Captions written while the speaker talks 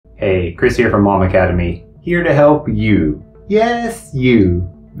Hey, Chris here from LlamAcademy, here to help you, yes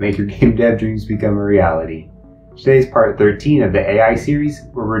you, make your game dev dreams become a reality. Today's part 13 of the AI series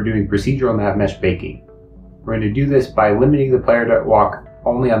where we're doing procedural NavMesh baking. We're going to do this by limiting the player to walk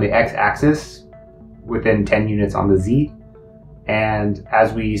only on the x-axis within 10 units on the z, and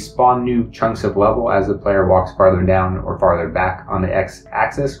as we spawn new chunks of level as the player walks farther down or farther back on the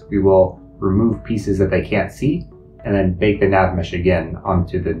x-axis, we will remove pieces that they can't see and then bake the NavMesh again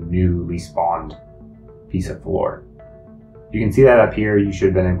onto the newly spawned piece of floor. You can see that up here. You should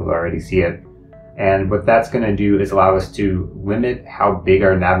have been able to already see it. And what that's going to do is allow us to limit how big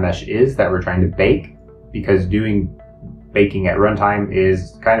our NavMesh is that we're trying to bake, because doing baking at runtime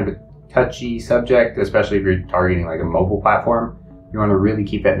is kind of a touchy subject, especially if you're targeting like a mobile platform. You want to really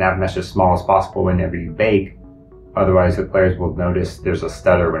keep that NavMesh as small as possible whenever you bake. Otherwise, the players will notice there's a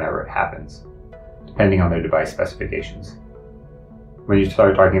stutter whenever it happens, depending on their device specifications. When you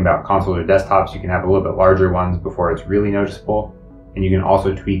start talking about console or desktops, you can have a little bit larger ones before it's really noticeable. And you can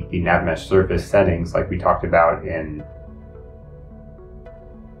also tweak the NavMeshSurface settings like we talked about in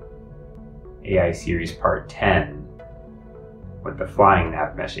AI Series Part 10 with the flying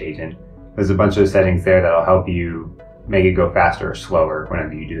NavMesh agent. There's a bunch of settings there that'll help you make it go faster or slower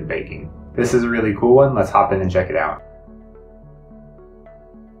whenever you do the baking. This is a really cool one. Let's hop in and check it out.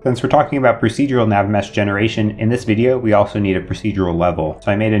 Since we're talking about procedural NavMesh generation, in this video we also need a procedural level.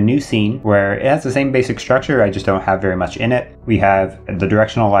 So I made a new scene where it has the same basic structure, I just don't have very much in it. We have the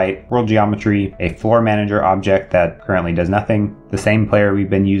directional light, world geometry, a floor manager object that currently does nothing, the same player we've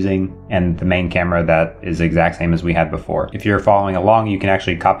been using, and the main camera that is the exact same as we had before. If you're following along, you can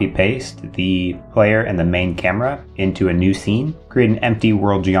actually copy paste the player and the main camera into a new scene, create an empty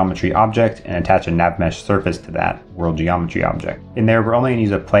world geometry object, and attach a NavMesh surface to that world geometry object. In there, we're only going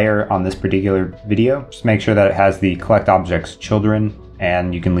to use a player on this particular video. Just make sure that it has the collect objects children,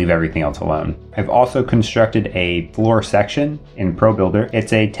 and you can leave everything else alone. I've also constructed a floor section in ProBuilder.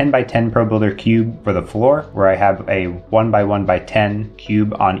 It's a 10x10 ProBuilder cube for the floor, where I have a 1x1x10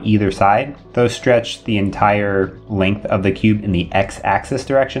 cube on either side. Those stretch the entire length of the cube in the x-axis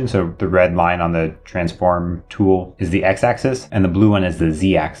direction, so the red line on the transform tool is the x-axis, and the blue one is the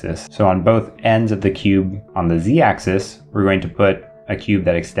z-axis. So on both ends of the cube on the z-axis, we're going to put a cube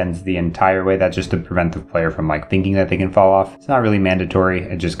that extends the entire way. That's just to prevent the player from like thinking that they can fall off. It's not really mandatory.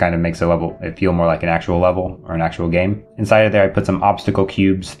 It just kind of makes a level it feel more like an actual level or an actual game. Inside of there, I put some obstacle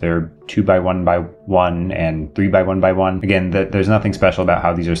cubes. They're 2x1x1 and 3x1x1. Again, there's nothing special about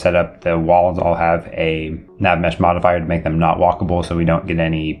how these are set up. The walls all have a NavMesh modifier to make them not walkable, so we don't get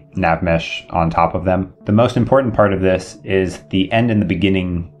any NavMesh on top of them. The most important part of this is the end and the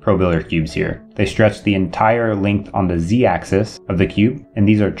beginning ProBuilder cubes here. They stretch the entire length on the z-axis of the cube, and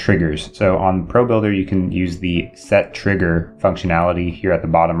these are triggers. So on ProBuilder, you can use the set trigger functionality here at the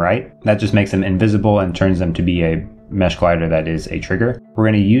bottom right. That just makes them invisible and turns them to be a mesh glider that is a trigger. We're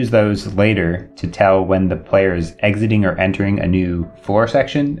going to use those later to tell when the player is exiting or entering a new floor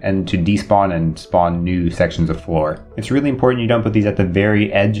section, and to despawn and spawn new sections of floor. It's really important you don't put these at the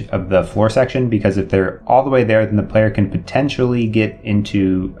very edge of the floor section, because if they're all the way there, then the player can potentially get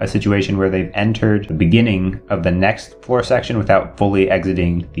into a situation where they've entered the beginning of the next floor section without fully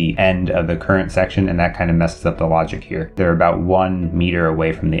exiting the end of the current section, and that kind of messes up the logic here. They're about 1 meter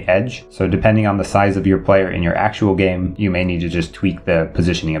away from the edge, so depending on the size of your player in your actual game, you may need to just tweak the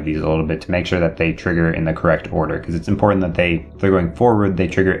positioning of these a little bit to make sure that they trigger in the correct order, because it's important that if they're going forward, they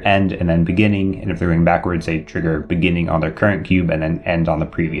trigger end and then beginning, and if they're going backwards, they trigger beginning on their current cube and then end on the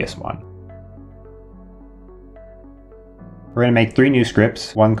previous one. We're going to make 3 new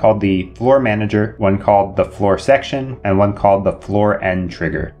scripts, one called the Floor Manager, one called the Floor Section, and one called the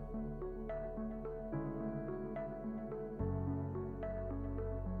FloorEndTrigger.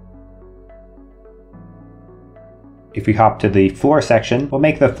 If we hop to the floor section, we'll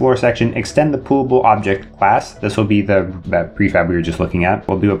make the floor section extend the poolable object class. This will be that prefab we were just looking at.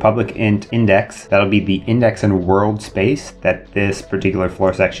 We'll do a public int index. That'll be the index and world space that this particular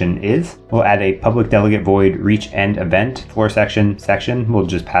floor section is. We'll add a public delegate void reach end event floor section. We'll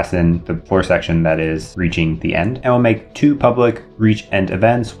just pass in the floor section that is reaching the end. And we'll make 2 public reach end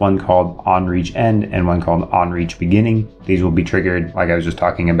events, one called on reach end and one called on reach beginning. These will be triggered, like I was just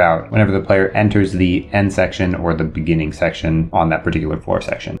talking about, whenever the player enters the end section or the beginning section on that particular floor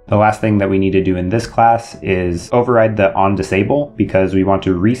section. The last thing that we need to do in this class is override the on disable, because we want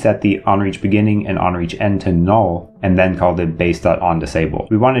to reset the on reach beginning and on reach end to null and then call the base.onDisable.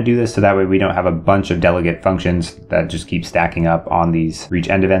 We want to do this so that way we don't have a bunch of delegate functions that just keep stacking up on these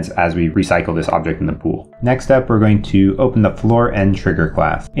reachEnd events as we recycle this object in the pool. Next up, we're going to open the FloorEndTrigger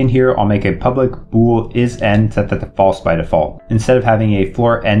class. In here, I'll make a public bool isEnd set that to false by default. Instead of having a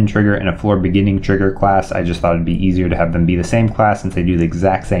FloorEndTrigger and a FloorBeginningTrigger class, I just thought it'd be easier to have them be the same class since they do the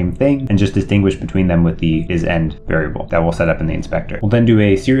exact same thing, and just distinguish between them with the isEnd variable that we'll set up in the inspector. We'll then do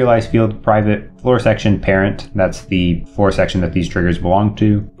a serialized field private FloorSection parent. That's the floor section that these triggers belong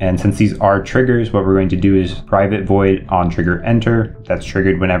to. And since these are triggers, what we're going to do is private void onTrigger enter. That's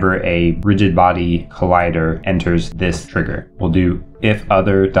triggered whenever a rigid body collider enters this trigger. We'll do if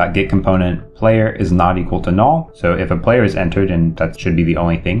other.getComponent player is not equal to null. So if a player is entered, and that should be the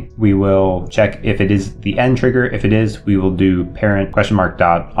only thing, we will check if it is the end trigger. If it is, we will do parent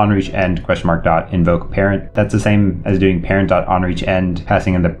 $.onReachEnd $.invoke parent. That's the same as doing parent.onReachEnd,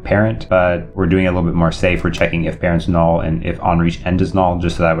 passing in the parent, but we're doing it a little bit more safe. We're checking if parent's null and if onReachEnd is null,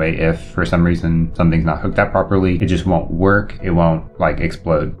 just so that way if for some reason something's not hooked up properly, it just won't work. It won't like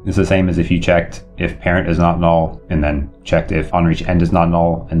explode. It's the same as if you checked if parent is not null and then checked if onReachEnd is not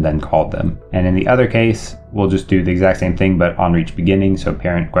null and then called them. And in the other case, we'll just do the exact same thing but onReachBeginning. So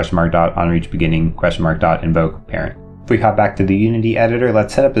parent $.onReachBeginning $.invoke parent. If we hop back to the Unity editor,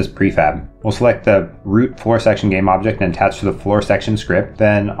 let's set up this prefab. We'll select the root floor section game object and attach to the floor section script.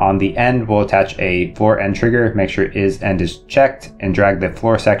 Then on the end, we'll attach a FloorEndTrigger, make sure isEnd is checked, and drag the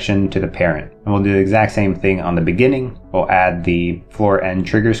floor section to the parent. And we'll do the exact same thing on the beginning. We'll add the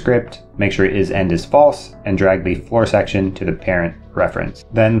FloorEndTrigger script, make sure isEnd is false, and drag the floor section to the parent reference.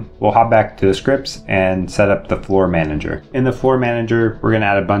 Then we'll hop back to the scripts and set up the FloorManager. In the FloorManager, we're going to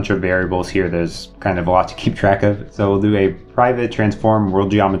add a bunch of variables here. There's kind of a lot to keep track of. So we'll do a private transform world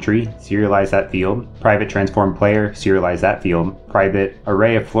geometry, serialize that field, private transform player, serialize that field, private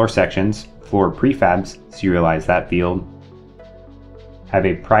array of floor sections, floor prefabs, serialize that field, have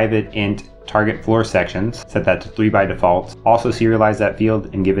a private int target floor sections, set that to 3 by default. Also serialize that field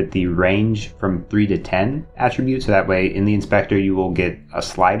and give it the range from 3 to 10 attribute, so that way in the inspector you will get a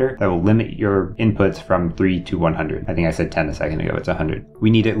slider that will limit your inputs from 3 to 100. I think I said 10 a second ago, it's 100. We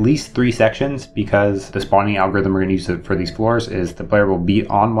need at least 3 sections because the spawning algorithm we're going to use for these floors is the player will be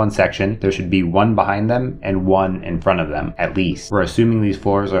on one section, there should be one behind them and one in front of them at least. We're assuming these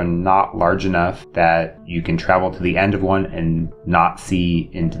floors are not large enough that you can travel to the end of one and not see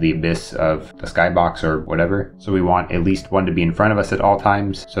into the abyss of the skybox or whatever. So we want at least one to be in front of us at all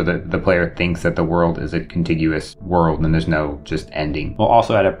times so that the player thinks that the world is a contiguous world and there's no just ending. We'll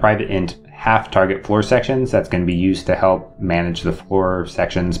also add a private int half target floor sections that's going to be used to help manage the floor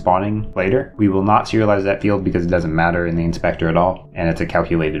section spawning later. We will not serialize that field because it doesn't matter in the inspector at all, and it's a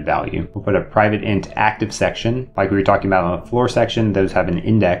calculated value. We'll put a private int active section. Like we were talking about on the floor section, those have an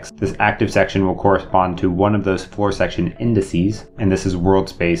index. This active section will correspond to one of those floor section indices, and this is world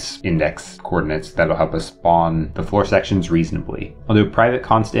space index coordinates that'll help us spawn the floor sections reasonably. I'll do a private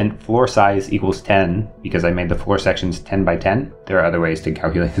constant floor size equals 10 because I made the floor sections 10 by 10. There are other ways to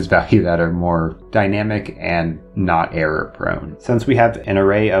calculate this value that are more dynamic and not error prone. Since we have an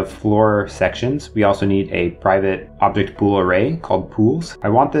array of floor sections, we also need a private object pool array called pools. I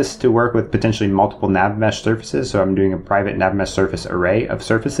want this to work with potentially multiple NavMesh surfaces, so I'm doing a private NavMesh surface array of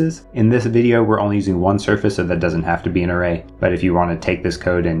surfaces. In this video, we're only using one surface, so that doesn't have to be an array. But if you want to take this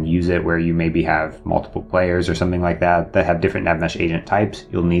code and use it where you maybe have multiple players or something like that that have different NavMesh agent types,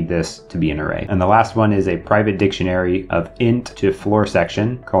 you'll need this to be an array. And the last one is a private dictionary of int to floor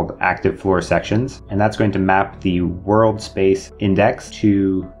section called active floor sections, and that's going to map the world space index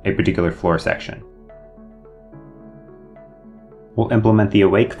to a particular floor section. We'll implement the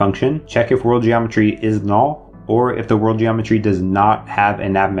awake function, check if world geometry is null, or if the world geometry does not have a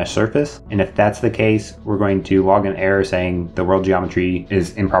NavMesh surface. And if that's the case, we're going to log an error saying the world geometry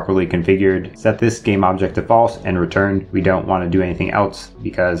is improperly configured, set this game object to false, and return. We don't want to do anything else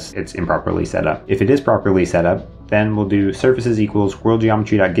because it's improperly set up. If it is properly set up, then we'll do surfaces equals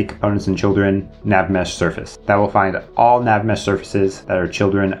worldgeometry.getComponents and children NavMesh surface. That will find all NavMesh surfaces that are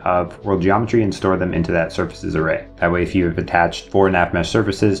children of world geometry and store them into that surfaces array. That way, if you have attached 4 NavMesh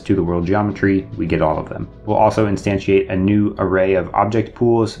surfaces to the world geometry, we get all of them. We'll also instantiate a new array of object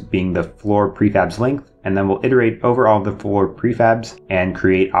pools, being the floor prefabs length, and then we'll iterate over all of the floor prefabs and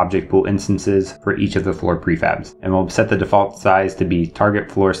create object pool instances for each of the floor prefabs. And we'll set the default size to be target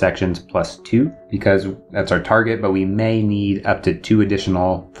floor sections plus 2 because that's our target, but we may need up to 2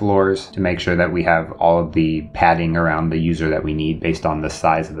 additional floors to make sure that we have all of the padding around the user that we need based on the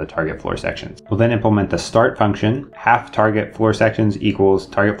size of the target floor sections. We'll then implement the start function. Half target floor sections equals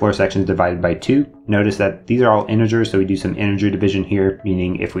target floor sections divided by 2. notice that these are all integers, so we do some integer division here,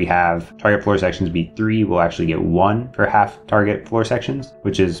 meaning if we have target floor sections be 3, we'll actually get 1 for half target floor sections,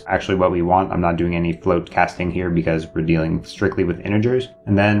 which is actually what we want. I'm not doing any float casting here because we're dealing strictly with integers.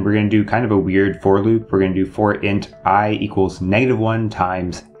 And then we're going to do kind of a weird for loop. We're going to do for int I equals -1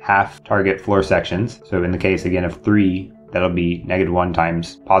 times half target floor sections. So in the case again of 3, that'll be -1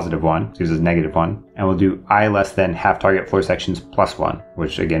 times +1, because it's -1. And we'll do I less than half target floor sections plus 1,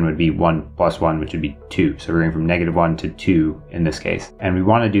 which again would be 1 plus 1, which would be 2. So we're going from -1 to 2 in this case. And we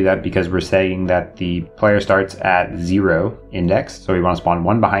want to do that because we're saying that the player starts at 0 index. So we want to spawn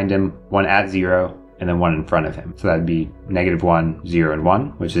 1 behind him, 1 at 0, and then 1 in front of him. So that'd be -1, 0, and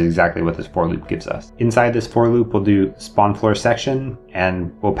 1, which is exactly what this for loop gives us. Inside this for loop, we'll do spawn floor section, and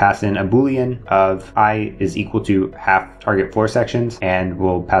we'll pass in a boolean of I is equal to half target floor sections, and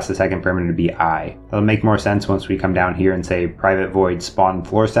we'll pass the second parameter to be I. That'll make more sense once we come down here and say private void spawn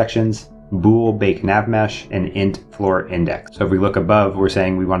floor sections, bool bake NavMesh, and int floor index. So if we look above, we're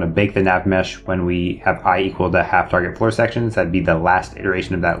saying we want to bake the NavMesh when we have I equal to half target floor sections. That'd be the last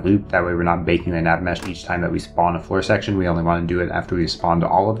iteration of that loop. That way we're not baking the NavMesh each time that we spawn a floor section. We only want to do it after we've spawned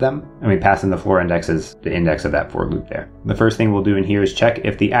all of them. And we pass in the floor index as the index of that for loop there. The first thing we'll do in here is check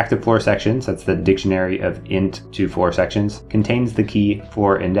if the active floor sections, that's the dictionary of int to floor sections, contains the key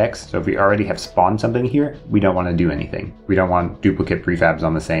floor index. So if we already have spawned something here, we don't want to do anything. We don't want duplicate prefabs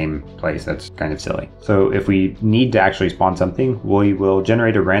on the same place. That's kind of silly. So if we need to actually spawn something, we will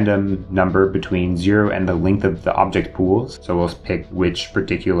generate a random number between 0 and the length of the object pools. So we'll pick which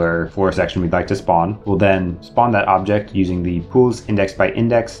particular floor section we'd like to spawn. We'll then spawn that object using the pools index by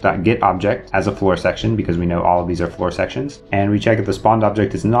index.get object as a floor section, because we know all of these are floor sections. And we check if the spawned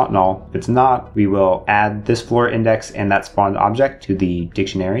object is not null. If it's not, we will add this floor index and that spawned object to the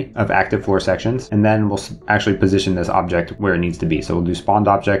dictionary of active floor sections. And then we'll actually position this object where it needs to be. So we'll do spawned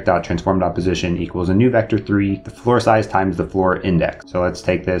object.transform.position equals a new vector 3, the floor size times the floor index. So let's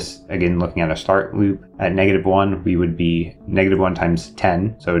take this again, looking at a start loop. At -1, we would be -1 times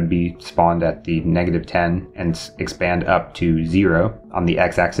 10. So it would be spawned at the -10 and expand up to 0 on the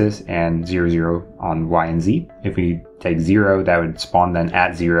x-axis and 0, 0 on y and z. If we take 0, that would spawn then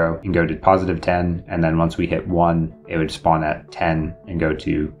at 0 and go to +10. And then once we hit 1, it would spawn at 10 and go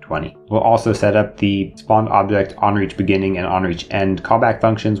to 20. We'll also set up the spawned object onReachBeginning and onReachEnd callback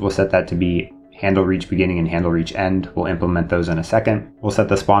functions. We'll set that to be handleReachBeginning and handleReachEnd. We'll implement those in a second. We'll set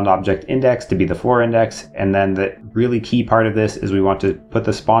the spawned object index to be the floor index. And then the really key part of this is we want to put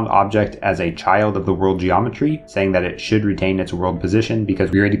the spawned object as a child of the world geometry, saying that it should retain its world position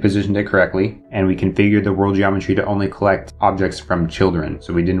because we already positioned it correctly. And we configured the world geometry to only collect objects from children.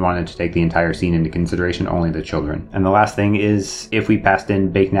 So we didn't want it to take the entire scene into consideration, only the children. And the last thing is, if we passed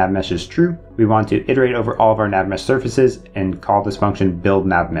in bake NavMesh is true, we want to iterate over all of our NavMesh surfaces and call this function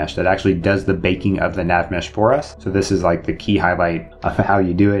BuildNavMesh that actually does the baking of the NavMesh for us. So this is like the key highlight of how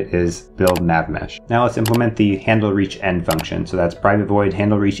you do it, is BuildNavMesh. Now let's implement the handleReachEnd function. So that's private void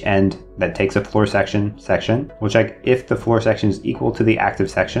handleReachEnd that takes a floor section. We'll check if the floor section is equal to the active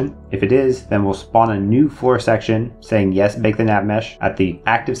section. If it is, then we'll spawn a new floor section saying yes, bake the NavMesh at the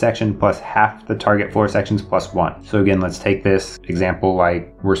active section plus half the target floor sections plus 1. So again, let's take this example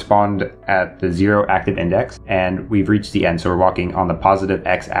like we're spawned at the 0 active index and we've reached the end. So we're walking on the positive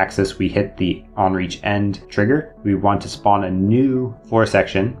x-axis. We hit the onReachEnd trigger. We want to spawn a new floor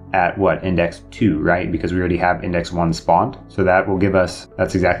section at what? Index 2, right? Because we already have index 1 spawned. So that will give us,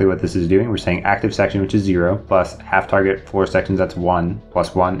 that's exactly what this is doing. We're saying active section, which is 0, plus half target floor sections, that's 1,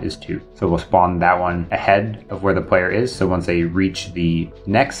 plus 1 is 2. So we'll spawn that one ahead of where the player is. So once they reach the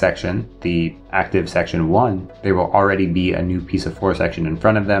next section, the active section 1, there will already be a new piece of floor section in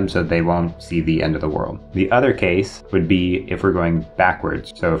front of them, so they won't see the end of the world. The other case would be if we're going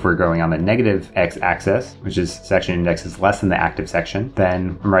backwards. So if we're going on the negative x-axis, which is section index is less than the active section,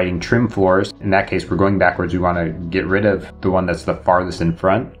 then I'm writing trim floors. In that case, we're going backwards. We want to get rid of the one that's the farthest in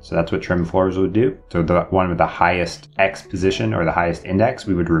front. So that's what trim floors would do. So the one with the highest x position or the highest index,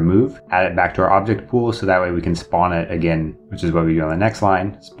 we would remove, add it back to our object pool. So that way we can spawn it again, which is what we do on the next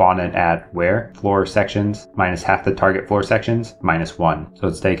line. Spawn it at where? Floor sections minus half the target floor sections minus 1. So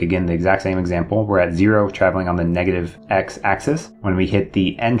let's take again the exact same example. We're at 0 traveling on the negative x-axis. When we hit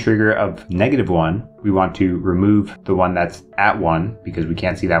the end trigger of -1, we want to remove the one that's at 1 because we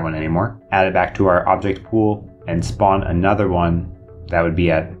can't see that one anymore. Add it back to our object pool and spawn another one that would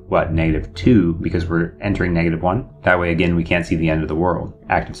be at what, -2, because we're entering -1. That way, again, we can't see the end of the world.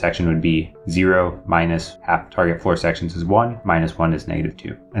 Active section would be 0 minus half target floor sections is 1, minus 1 is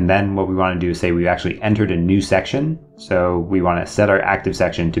 -2. And then what we want to do is say we actually entered a new section. So we want to set our active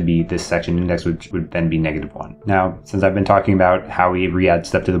section to be this section index, which would then be -1. Now, since I've been talking about how we re-add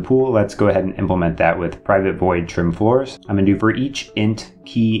stuff to the pool, let's go ahead and implement that with private void trim floors. I'm going to do for each int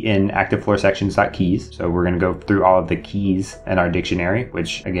key in active floor sections.keys. So we're going to go through all of the keys in our dictionary,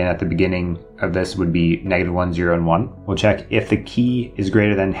 which again at the beginning of this would be -1, 0, and 1. We'll check if the key is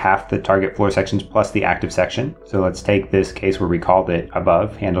greater than half the target floor sections plus the active section. So let's take this case where we called it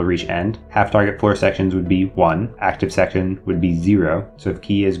above, handle reach end. Half target floor sections would be 1, active section would be 0. So if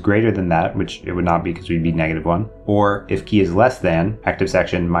key is greater than that, which it would not be because we'd be -1, or if key is less than active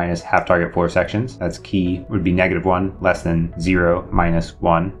section minus half target floor sections, that's key would be -1, less than 0 minus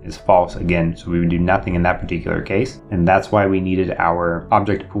 1 is false again. So we would do nothing in that particular case. And that's why we needed our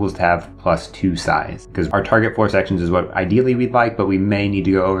object pools to have +2 size, because our target floor sections is what ideally we'd like, but we may need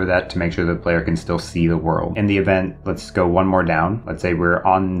to go over that to make sure the player can still see the world. In the event, let's go one more down. Let's say we're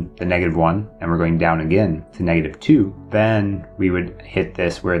on the -1 and we're going down again to -2. Then we would hit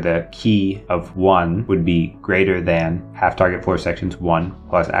this where the key of 1 would be greater than half target floor sections 1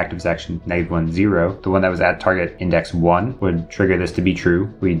 plus active section -1, 0. The one that was at target index 1 would trigger this to be true.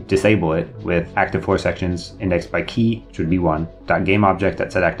 We disable it with active floor sections indexed by key, which would be 1. .gameObject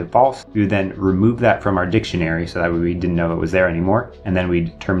that set active false. We would then remove that from our dictionary so that way we didn't know it was there anymore. And then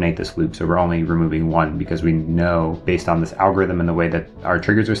we'd terminate this loop. So we're only removing 1 because we know based on this algorithm and the way that our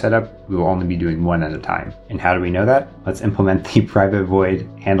triggers are set up, we will only be doing 1 at a time. And how do we know that? Let's implement the private void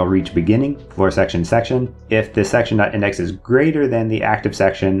handle reach beginning, floor section section. If the section.index is greater than the active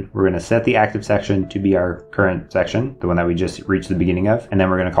section, we're going to set the active section to be our current section, the one that we just reached the beginning of, and then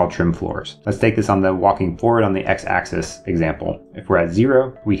we're going to call trim floors. Let's take this on the walking forward on the x-axis example. If we're at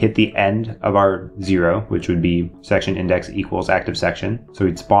 0, we hit the end of our 0, which would be section index equals active section. So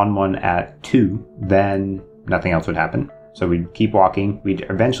we'd spawn one at 2, then nothing else would happen. So we'd keep walking. We'd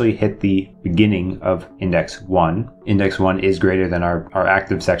eventually hit the beginning of index 1. Index 1 is greater than our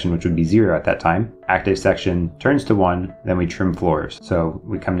active section, which would be 0 at that time. Active section turns to 1, then we trim floors. So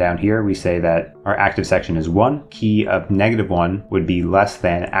we come down here, we say that our active section is 1. Key of -1 would be less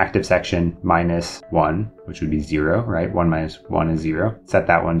than active section minus 1, which would be 0, right? 1 minus 1 is 0. Set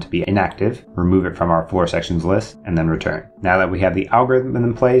that one to be inactive, remove it from our floor sections list, and then return. Now that we have the algorithm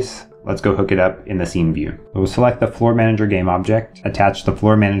in place, let's go hook it up in the scene view. So we'll select the Floor Manager game object, attach the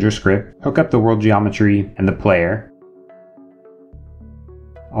Floor Manager script, hook up the world geometry and the player.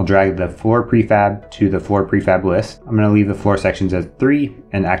 I'll drag the floor prefab to the floor prefab list. I'm going to leave the floor sections as 3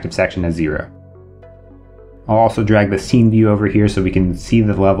 and active section as 0. I'll also drag the scene view over here so we can see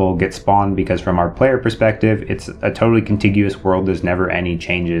the level get spawned, because from our player perspective, it's a totally contiguous world. There's never any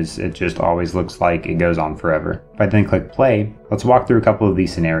changes. It just always looks like it goes on forever. If I then click play, let's walk through a couple of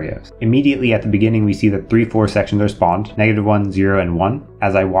these scenarios. Immediately at the beginning, we see that 3 floor sections are spawned, -1, 0, and 1.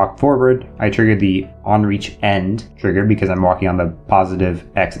 As I walk forward, I trigger the on reach end trigger because I'm walking on the positive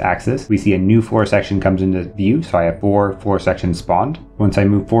x-axis. We see a new floor section comes into view, so I have 4 floor sections spawned. Once I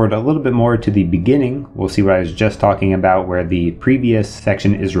move forward a little bit more to the beginning, we'll see what I was just talking about where the previous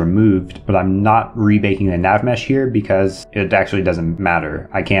section is removed, but I'm not rebaking the NavMesh here because it actually doesn't matter.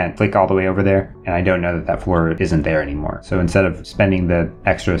 I can't click all the way over there, and I don't know that that floor isn't there anymore. So instead of spending the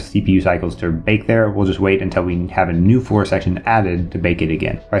extra CPU cycles to bake there, we'll just wait until we have a new floor section added to bake it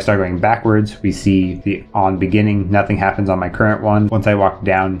again. If I start going backwards, we see the on beginning, nothing happens on my current one. Once I walk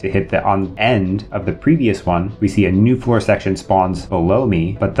down to hit the on end of the previous one, we see a new floor section spawns below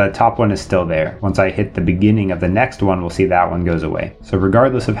me, but the top one is still there. Once I hit the beginning of the next one, we'll see that one goes away. So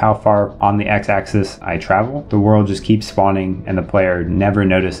regardless of how far on the x-axis I travel, the world just keeps spawning and the player never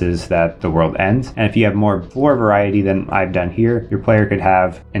notices that the world ends. And if you have more floor variety than I've done here, your player could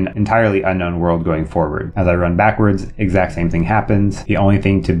have an entirely unknown world going forward. As I run backwards, exact same thing happens. The only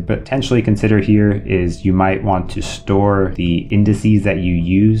thing to potentially consider here is you might want to store the indices that you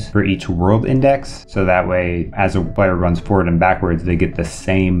use for each world index. So that way, as a player runs forward and backwards, they get the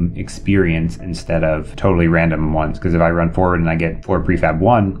same experience instead of totally random ones. Because if I run forward and I get floor prefab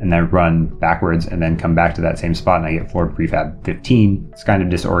 1 and then run backwards and then come back to that same spot and I get floor prefab 15, it's kind of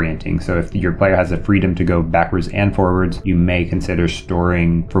disorienting. So if your player has the freedom to go backwards and forwards, you may consider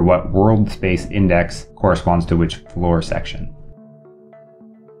storing for what world space index corresponds to which floor section.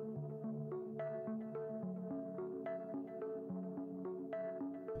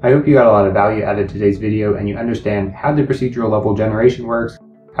 I hope you got a lot of value out of today's video and you understand how the procedural level generation works,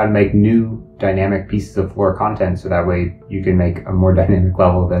 how to make new dynamic pieces of floor content so that way you can make a more dynamic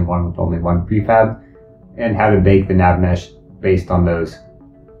level than one with only one prefab, and how to bake the NavMesh based on those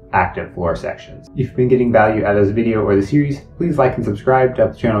active floor sections. If you've been getting value out of this video or the series, please like and subscribe to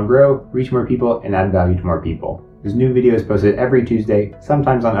help the channel grow, reach more people, and add value to more people. There's new videos posted every Tuesday,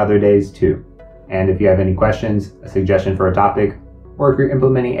 sometimes on other days too. And if you have any questions, a suggestion for a topic, or if you're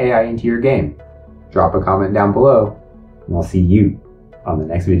implementing AI into your game, drop a comment down below, and I'll see you on the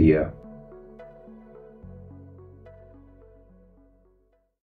next video.